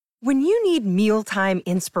When you need mealtime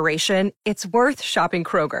inspiration, it's worth shopping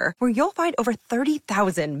Kroger, where you'll find over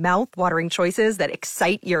 30,000 mouth-watering choices that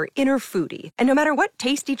excite your inner foodie. And no matter what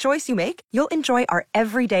tasty choice you make, you'll enjoy our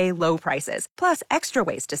everyday low prices, plus extra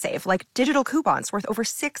ways to save, like digital coupons worth over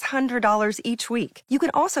 $600 each week. You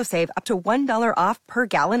can also save up to $1 off per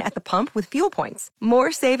gallon at the pump with fuel points.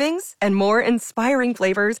 More savings and more inspiring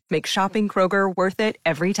flavors make shopping Kroger worth it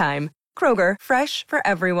every time. Kroger, fresh for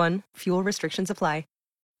everyone. Fuel restrictions apply.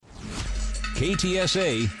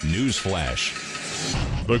 KTSA News Flash.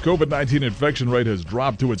 The COVID-19 infection rate has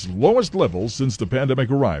dropped to its lowest level since the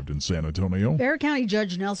pandemic arrived in San Antonio. Bexar County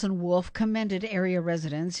Judge Nelson Wolf commended area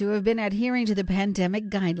residents who have been adhering to the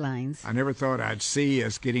pandemic guidelines. I never thought I'd see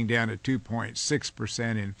us getting down to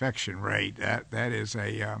 2.6% infection rate. That is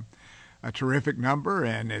a terrific number,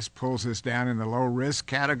 and this pulls us down in the low-risk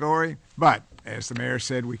category. But, as the mayor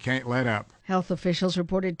said, we can't let up. Health officials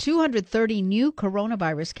reported 230 new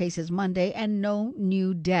coronavirus cases Monday and no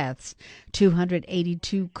new deaths.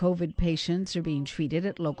 282 COVID patients are being treated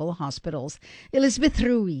at local hospitals. Elizabeth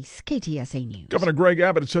Ruiz, KTSA News. Governor Greg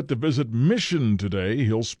Abbott is set to visit Mission today.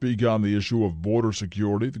 He'll speak on the issue of border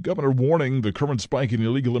security. The governor warning the current spike in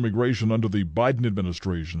illegal immigration under the Biden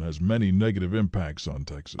administration has many negative impacts on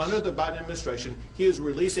Texas. Under the Biden administration, he is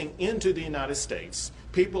releasing into the United States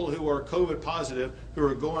people who are COVID positive who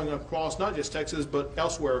are going across not just Texas but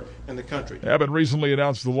elsewhere in the country. Abbott recently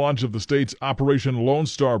announced the launch of the state's Operation Lone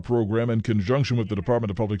Star program in conjunction with the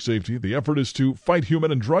Department of Public Safety. The effort is to fight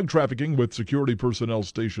human and drug trafficking with security personnel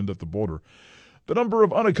stationed at the border. The number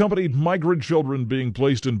of unaccompanied migrant children being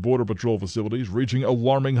placed in Border Patrol facilities reaching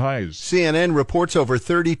alarming highs. CNN reports over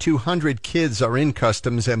 3,200 kids are in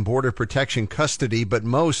Customs and Border Protection custody, but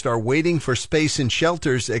most are waiting for space in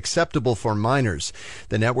shelters acceptable for minors.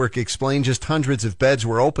 The network explained just hundreds of beds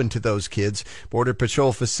were open to those kids. Border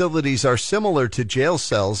Patrol facilities are similar to jail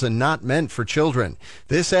cells and not meant for children.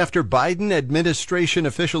 This after Biden administration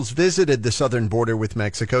officials visited the southern border with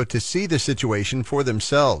Mexico to see the situation for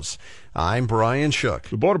themselves. I'm Brian Shook.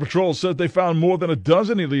 The Border Patrol said they found more than a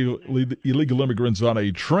dozen illegal immigrants on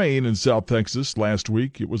a train in South Texas last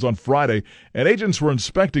week. It was on Friday, and agents were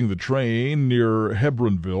inspecting the train near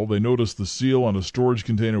Hebronville. They noticed the seal on a storage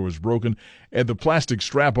container was broken, and the plastic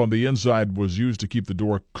strap on the inside was used to keep the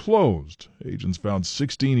door closed. Agents found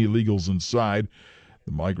 16 illegals inside.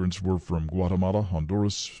 The migrants were from Guatemala,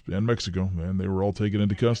 Honduras, and Mexico, and they were all taken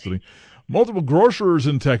into custody. Multiple grocers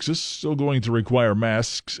in Texas still going to require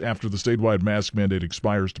masks after the statewide mask mandate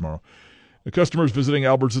expires tomorrow. The customers visiting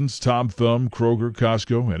Albertsons, Tom Thumb, Kroger,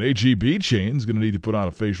 Costco, and H-E-B chains going to need to put on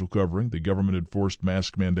a facial covering. The government-enforced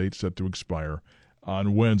mask mandate set to expire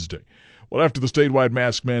on Wednesday. Well, after the statewide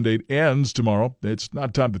mask mandate ends tomorrow, it's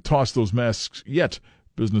not time to toss those masks yet.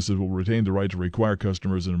 Businesses will retain the right to require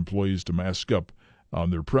customers and employees to mask up on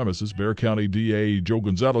their premises. Bexar County DA Joe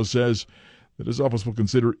Gonzalez says that his office will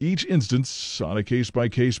consider each instance on a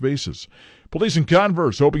case-by-case basis. Police in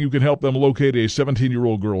Converse hoping you can help them locate a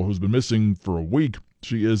 17-year-old girl who's been missing for a week.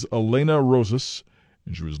 She is Elena Rosas,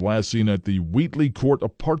 and she was last seen at the Wheatley Court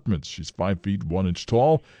Apartments. She's 5 feet 1 inch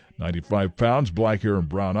tall, 95 pounds, black hair and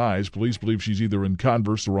brown eyes. Police believe she's either in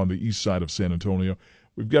Converse or on the east side of San Antonio.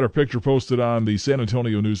 We've got her picture posted on the San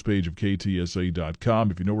Antonio news page of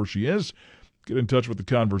KTSA.com. If you know where she is, get in touch with the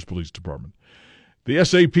Converse Police Department. The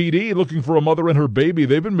SAPD looking for a mother and her baby.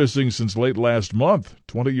 They've been missing since late last month.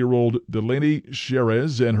 20-year-old Delaney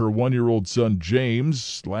Sherez and her 1-year-old son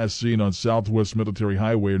James, last seen on Southwest Military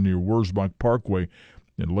Highway near Wurzbach Parkway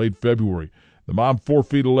in late February. The mom, 4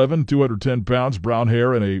 feet 11, 210 pounds, brown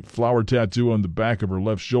hair, and a flower tattoo on the back of her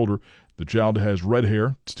left shoulder. The child has red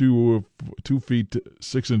hair, 2 feet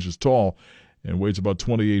 6 inches tall, and weighs about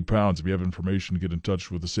 28 pounds. If you have information, get in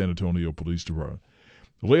touch with the San Antonio Police Department.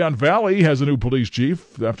 Leon Valley has a new police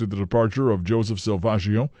chief after the departure of Joseph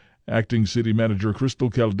Salvaggio. Acting City Manager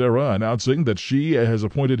Crystal Caldera announcing that she has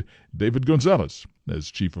appointed David Gonzalez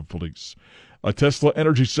as chief of police. A Tesla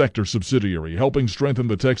Energy Sector subsidiary helping strengthen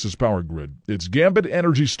the Texas power grid. It's Gambit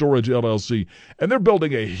Energy Storage, LLC, and they're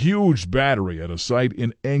building a huge battery at a site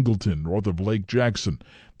in Angleton, north of Lake Jackson.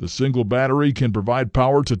 The single battery can provide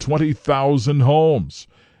power to 20,000 homes.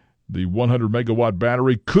 The 100-megawatt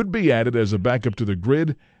battery could be added as a backup to the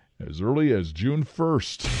grid as early as June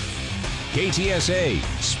 1st. KTSA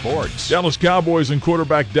Sports. Dallas Cowboys and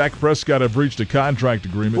quarterback Dak Prescott have reached a contract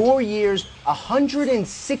agreement. 4 years,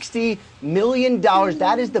 $160 million.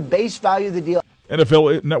 That is the base value of the deal.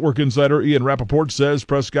 NFL Network insider Ian Rappaport says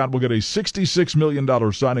Prescott will get a $66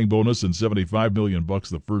 million signing bonus and $75 million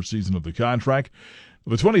the first season of the contract.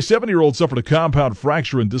 The 27-year-old suffered a compound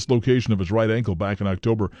fracture and dislocation of his right ankle back in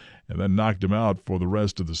October and then knocked him out for the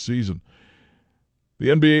rest of the season. The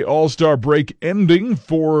NBA All-Star break ending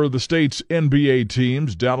for the state's NBA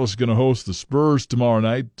teams. Dallas is going to host the Spurs tomorrow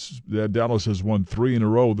night. Dallas has won 3 in a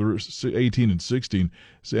row. They're 18-16.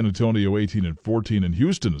 San Antonio 18-14. And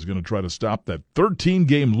Houston is going to try to stop that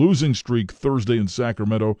 13-game losing streak Thursday in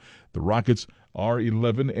Sacramento. The Rockets are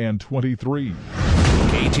 11-23.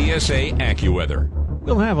 KTSA AccuWeather.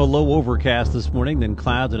 We'll have a low overcast this morning, then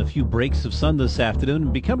clouds and a few breaks of sun this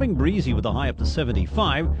afternoon, becoming breezy with a high up to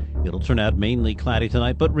 75. It'll turn out mainly cloudy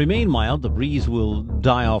tonight, but remain mild. The breeze will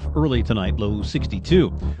die off early tonight, low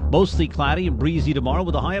 62. Mostly cloudy and breezy tomorrow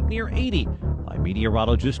with a high up near 80. I'm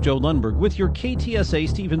meteorologist Joe Lundberg with your KTSA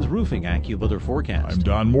Stevens Roofing AccuWeather forecast. I'm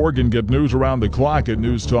Don Morgan. Get news around the clock at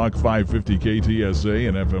News Talk 550 KTSA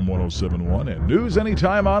and FM 107.1 and news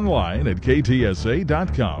anytime online at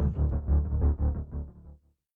KTSA.com.